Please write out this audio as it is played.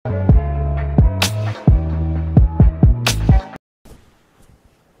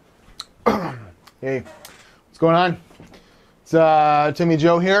Hey, what's going on? It's Timmy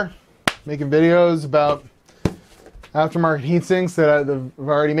Joe here, making videos about aftermarket heatsinks that I've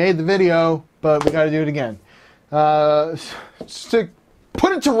already made the video, but we got to do it again. Just to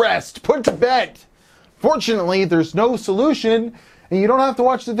put it to rest, put it to bed. Fortunately, there's no solution, and you don't have to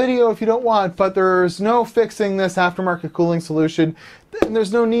watch the video if you don't want, but there's no fixing this aftermarket cooling solution. And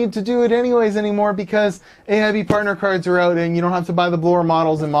there's no need to do it anyways anymore because AIB partner cards are out and you don't have to buy the blower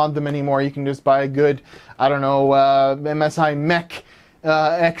models and mod them anymore. You can just buy a good, I don't know, MSI Mech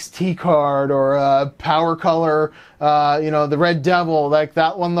XT card or Power Color, you know, the Red Devil. Like,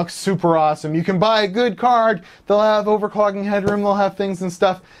 that one looks super awesome. You can buy a good card. They'll have overclocking headroom. They'll have things and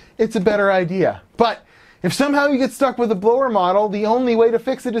stuff. It's a better idea. But if somehow you get stuck with a blower model, the only way to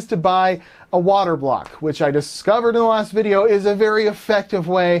fix it is to buy a water block, which I discovered in the last video is a very effective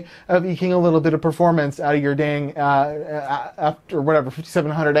way of eking a little bit of performance out of your dang after whatever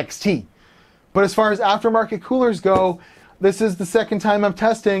 5700 XT. But as far as aftermarket coolers go, this is the second time I'm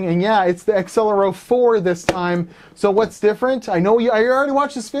testing, and yeah, it's the Accelero IV this time. So what's different? I know I already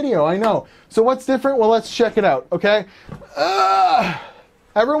watched this video, I know. So what's different? Well, let's check it out, okay?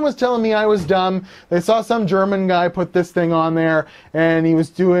 Everyone was telling me I was dumb. They saw some German guy put this thing on there and he was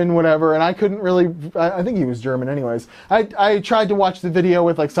doing whatever, and I couldn't really, I think he was German anyways. I tried to watch the video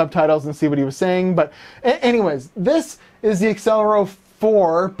with like subtitles and see what he was saying, but anyways, this is the Accelero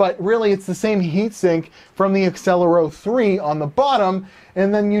IV, but really it's the same heatsink from the Accelero III on the bottom,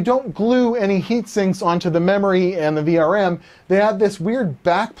 and then you don't glue any heat sinks onto the memory and the VRM. They have this weird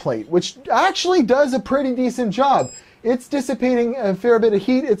backplate, which actually does a pretty decent job. It's dissipating a fair bit of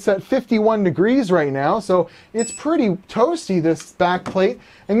heat. It's at 51 degrees right now, so it's pretty toasty, this back plate.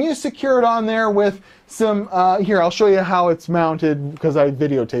 And you secure it on there with some, here, I'll show you how it's mounted because I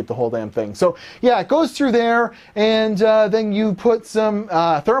videotaped the whole damn thing. So yeah, it goes through there, and then you put some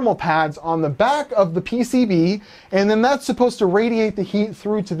thermal pads on the back of the PCB, and then that's supposed to radiate the heat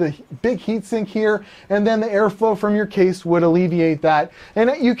through to the big heat sink here, and then the airflow from your case would alleviate that.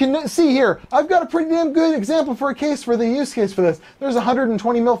 And you can see here, I've got a pretty damn good example for a case for the use case for this. There's a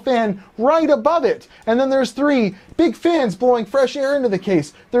 120 mil fan right above it, and then there's 3 big fans blowing fresh air into the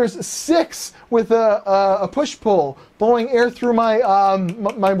case. There's 6 with a push-pull blowing air through my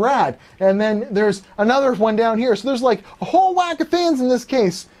my rad, and then there's another one down here. So there's like a whole whack of fans in this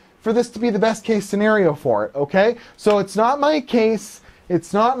case for this to be the best case scenario for it, okay? So it's not my case,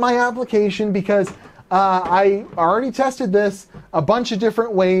 it's not my application, because I already tested this a bunch of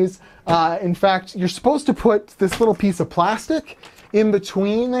different ways. In fact, you're supposed to put this little piece of plastic in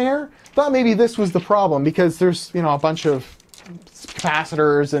between there. Thought maybe this was the problem because there's, you know, a bunch of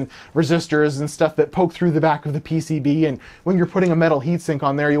capacitors and resistors and stuff that poke through the back of the PCB, and when you're putting a metal heatsink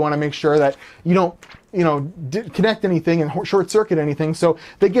on there, you want to make sure that you don't, you know, connect anything and short circuit anything. So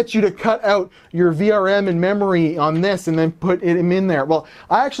they get you to cut out your VRM and memory on this and then put it in there. Well,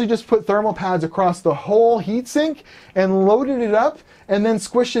 I actually just put thermal pads across the whole heatsink and loaded it up and then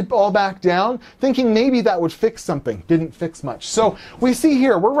squished it all back down, thinking maybe that would fix something. Didn't fix much. So we see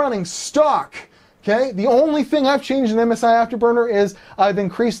here, we're running stock. Okay, the only thing I've changed in MSI Afterburner is I've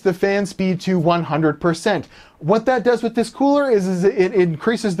increased the fan speed to 100%. What that does with this cooler is it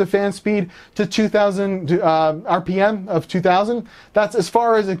increases the fan speed to 2000 RPM of 2000. That's as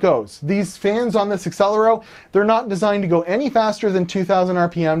far as it goes. These fans on this Accelero, they're not designed to go any faster than 2000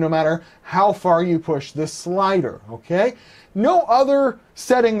 RPM no matter how far you push the slider, okay? No other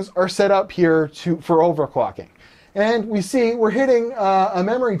settings are set up here for overclocking. And we see we're hitting a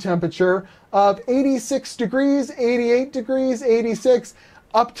memory temperature of 86 degrees, 88 degrees, 86,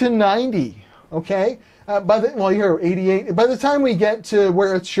 up to 90, okay? Well, you're 88. By the time we get to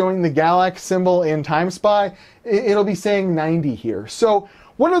where it's showing the Galax symbol in TimeSpy, it'll be saying 90 here. So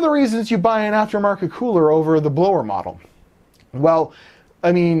what are the reasons you buy an aftermarket cooler over the blower model? Well,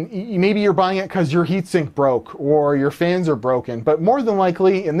 I mean, maybe you're buying it because your heatsink broke or your fans are broken, but more than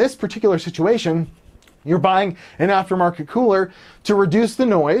likely, in this particular situation, you're buying an aftermarket cooler to reduce the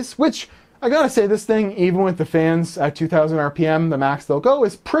noise, which I gotta say, this thing, even with the fans at 2000 RPM, the max they'll go,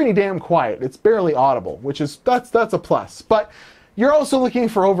 is pretty damn quiet. It's barely audible, which is, that's a plus. But you're also looking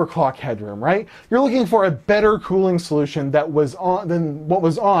for overclock headroom, right? You're looking for a better cooling solution that was on than what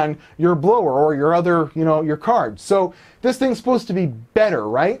was on your blower or your other, you know, your card. So this thing's supposed to be better,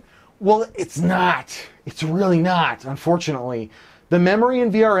 right? Well, it's not. It's really not, unfortunately. The memory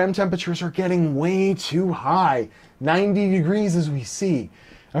and VRM temperatures are getting way too high, 90 degrees as we see.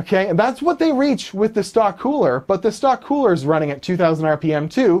 Okay, and that's what they reach with the stock cooler, but the stock cooler is running at 2000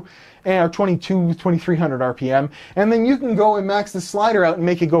 RPM too, and 2300 RPM, and then you can go and max the slider out and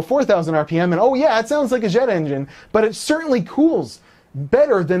make it go 4000 RPM, and oh yeah, it sounds like a jet engine, but it certainly cools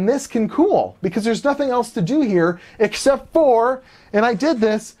better than this can cool, because there's nothing else to do here except for, and I did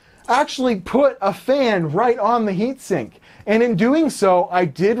this, actually put a fan right on the heatsink. And in doing so, I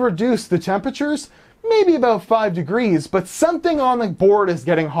did reduce the temperatures, maybe about 5 degrees, but something on the board is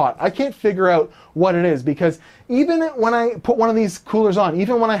getting hot. I can't figure out what it is, because even when I put one of these coolers on,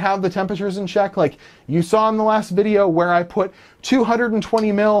 even when I have the temperatures in check, like you saw in the last video where I put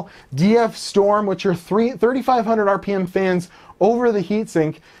 220 mil DF Storm, which are 3,500 RPM fans over the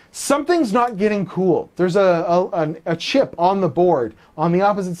heatsink, something's not getting cool. There's a chip on the board, on the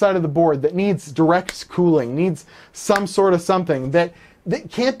opposite side of the board, that needs direct cooling, needs some sort of something that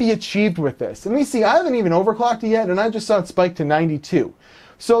can't be achieved with this. And you see, I haven't even overclocked it yet, and I just saw it spike to 92.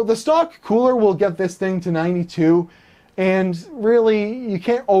 So the stock cooler will get this thing to 92, and really, you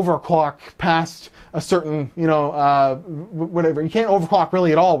can't overclock past a certain, whatever. You can't overclock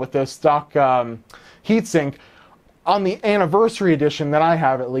really at all with the stock heatsink on the anniversary edition that I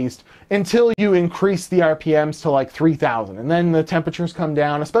have, at least, until you increase the RPMs to like 3,000. And then the temperatures come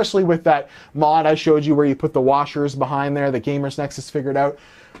down, especially with that mod I showed you where you put the washers behind there, the Gamers Nexus figured out.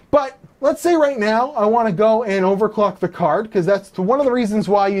 But let's say right now I want to go and overclock the card, because that's one of the reasons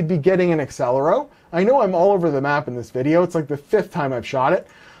why you'd be getting an Accelero. I know I'm all over the map in this video. It's like the 5th time I've shot it.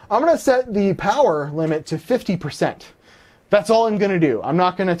 I'm going to set the power limit to 50%. That's all I'm going to do. I'm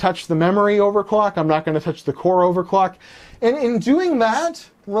not going to touch the memory overclock. I'm not going to touch the core overclock. And in doing that,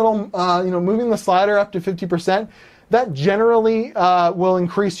 moving the slider up to 50%, that generally will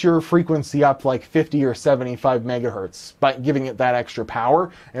increase your frequency up like 50 or 75 megahertz by giving it that extra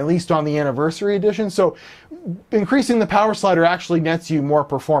power, at least on the anniversary edition. So increasing the power slider actually nets you more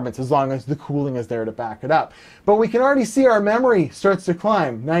performance as long as the cooling is there to back it up. But we can already see our memory starts to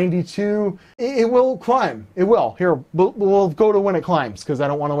climb. 92, it will climb. It will. Here, we'll go to when it climbs, because I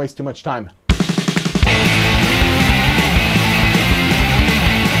don't want to waste too much time.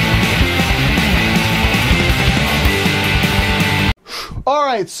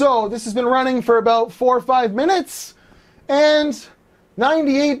 Alright, so this has been running for about 4 or 5 minutes, and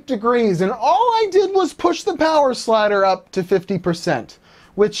 98 degrees, and all I did was push the power slider up to 50%,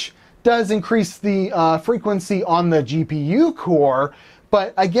 which does increase the frequency on the GPU core,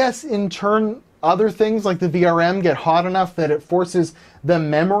 but I guess in turn other things like the VRM get hot enough that it forces the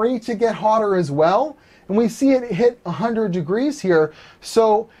memory to get hotter as well. And we see it hit 100 degrees here.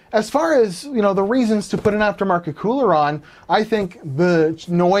 So as far as the reasons to put an aftermarket cooler on, I think the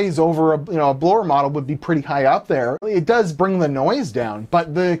noise over a blower model would be pretty high up there. It does bring the noise down,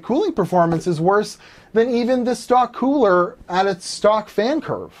 but the cooling performance is worse than even the stock cooler at its stock fan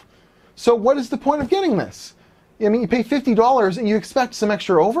curve. So what is the point of getting this? I mean, you pay $50 and you expect some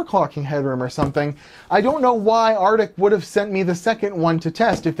extra overclocking headroom or something. I don't know why Arctic would have sent me the second one to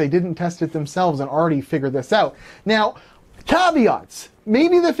test if they didn't test it themselves and already figured this out. Now, caveats.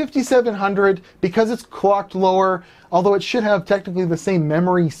 Maybe the 5700, because it's clocked lower, although it should have technically the same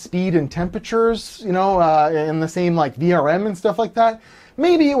memory speed and temperatures, and the same like VRM and stuff like that,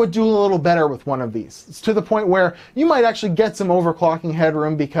 maybe it would do a little better with one of these. It's to the point where you might actually get some overclocking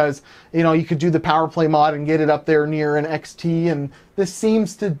headroom because, you could do the PowerPlay mod and get it up there near an XT, and this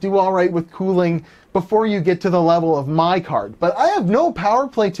seems to do all right with cooling before you get to the level of my card. But I have no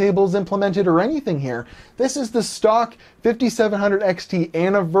PowerPlay tables implemented or anything here. This is the stock 5700 XT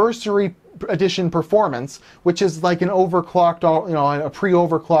Anniversary Edition performance, which is like an overclocked, a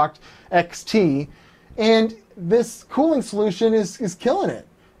pre-overclocked XT. And this cooling solution is killing it.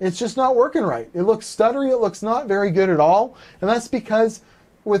 It's just not working right. It looks stuttery, it looks not very good at all, and that's because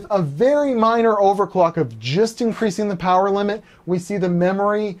with a very minor overclock of just increasing the power limit, we see the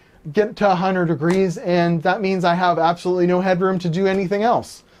memory get to 100 degrees, and that means I have absolutely no headroom to do anything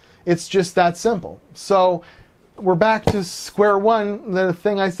else. It's just that simple. So we're back to square one, the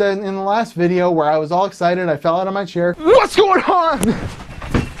thing I said in the last video where I was all excited, I fell out of my chair. What's going on?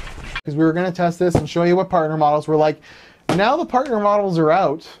 Because we were going to test this and show you what partner models were like. Now the partner models are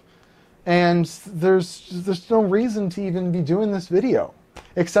out, and there's no reason to even be doing this video,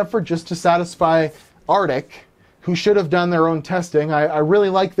 except for just to satisfy Arctic, who should have done their own testing. I really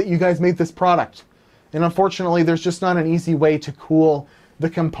like that you guys made this product, and unfortunately there's just not an easy way to cool the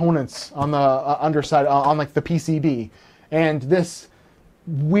components on the underside, on like the PCB, and this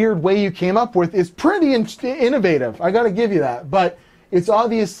weird way you came up with is pretty innovative. I got to give you that, but it's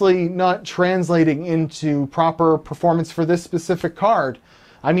obviously not translating into proper performance for this specific card.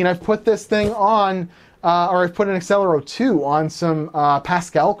 I mean, I've put this thing on, or I've put an Accelero II on some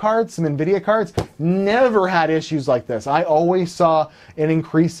Pascal cards, some NVIDIA cards. Never had issues like this. I always saw an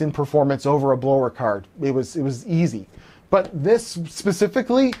increase in performance over a blower card. It was easy. But this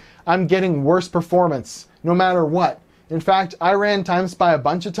specifically, I'm getting worse performance no matter what. In fact, I ran TimeSpy a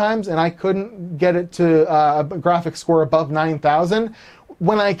bunch of times and I couldn't get it to a graphics score above 9,000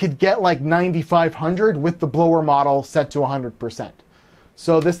 when I could get like 9,500 with the blower model set to 100%.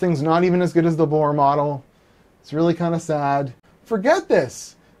 So this thing's not even as good as the blower model. It's really kind of sad. Forget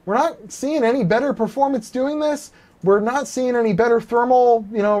this. We're not seeing any better performance doing this. We're not seeing any better thermal,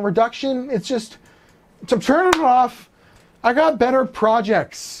 reduction. It's just, I'm turning it off. I got better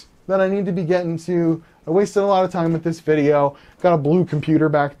projects that I need to be getting to. I wasted a lot of time with this video. Got a blue computer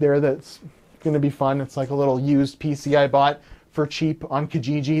back there that's going to be fun. It's like a little used PC I bought for cheap on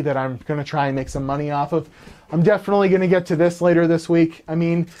Kijiji that I'm going to try and make some money off of. I'm definitely going to get to this later this week. I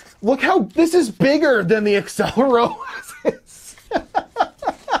mean, look how this is bigger than the Accelero.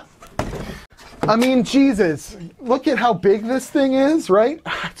 I mean, Jesus, look at how big this thing is, right?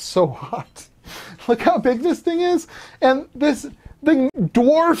 It's so hot. Look how big this thing is. And this thing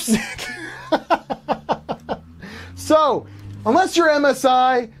dwarfs it. So, unless you're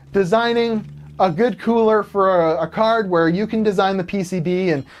MSI designing a good cooler for a card where you can design the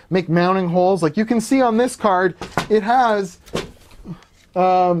PCB and make mounting holes, like you can see on this card, it has,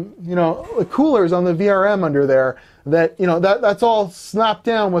 coolers on the VRM under there that, that's all snapped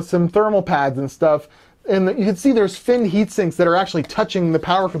down with some thermal pads and stuff. And you can see there's finned heat sinks that are actually touching the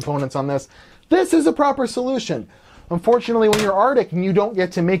power components on this. This is a proper solution. Unfortunately, when you're Arctic and you don't get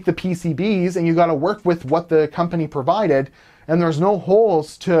to make the PCBs and you got to work with what the company provided, and there's no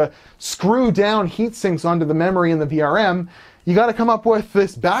holes to screw down heat sinks onto the memory in the VRM, you got to come up with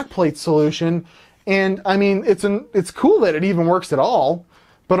this backplate solution. And I mean, it's cool that it even works at all,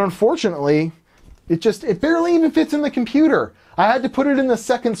 but unfortunately, it barely even fits in the computer. I had to put it in the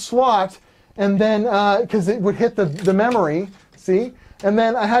second slot, and then because it would hit the memory, see? And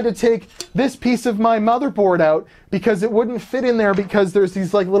then I had to take this piece of my motherboard out because it wouldn't fit in there because there's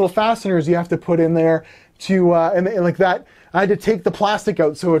these like little fasteners you have to put in there to, and like that. I had to take the plastic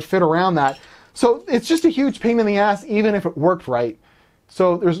out so it would fit around that. So it's just a huge pain in the ass even if it worked right.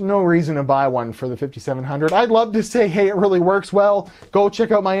 So there's no reason to buy one for the 5700. I'd love to say, hey, it really works well. Go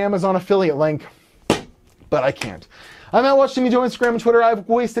check out my Amazon affiliate link, but I can't. I'm at Watch Timmy Joe, Instagram and Twitter. I've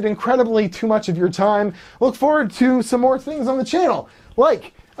wasted incredibly too much of your time. Look forward to some more things on the channel,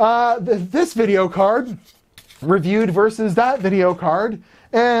 like this video card reviewed versus that video card.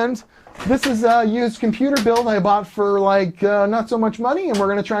 And this is a used computer build I bought for like not so much money, and we're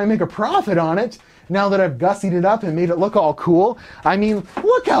going to try and make a profit on it now that I've gussied it up and made it look all cool. I mean,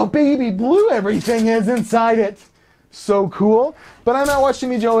 look how baby blue everything is inside it. So cool. But I'm at Watch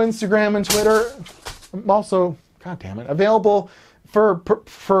Timmy Joe, Instagram and Twitter. I'm also, god damn it, available for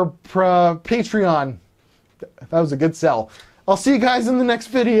Patreon. That was a good sell. I'll see you guys in the next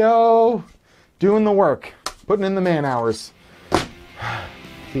video. Doing the work. Putting in the man hours.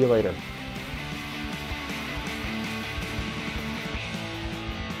 See you later.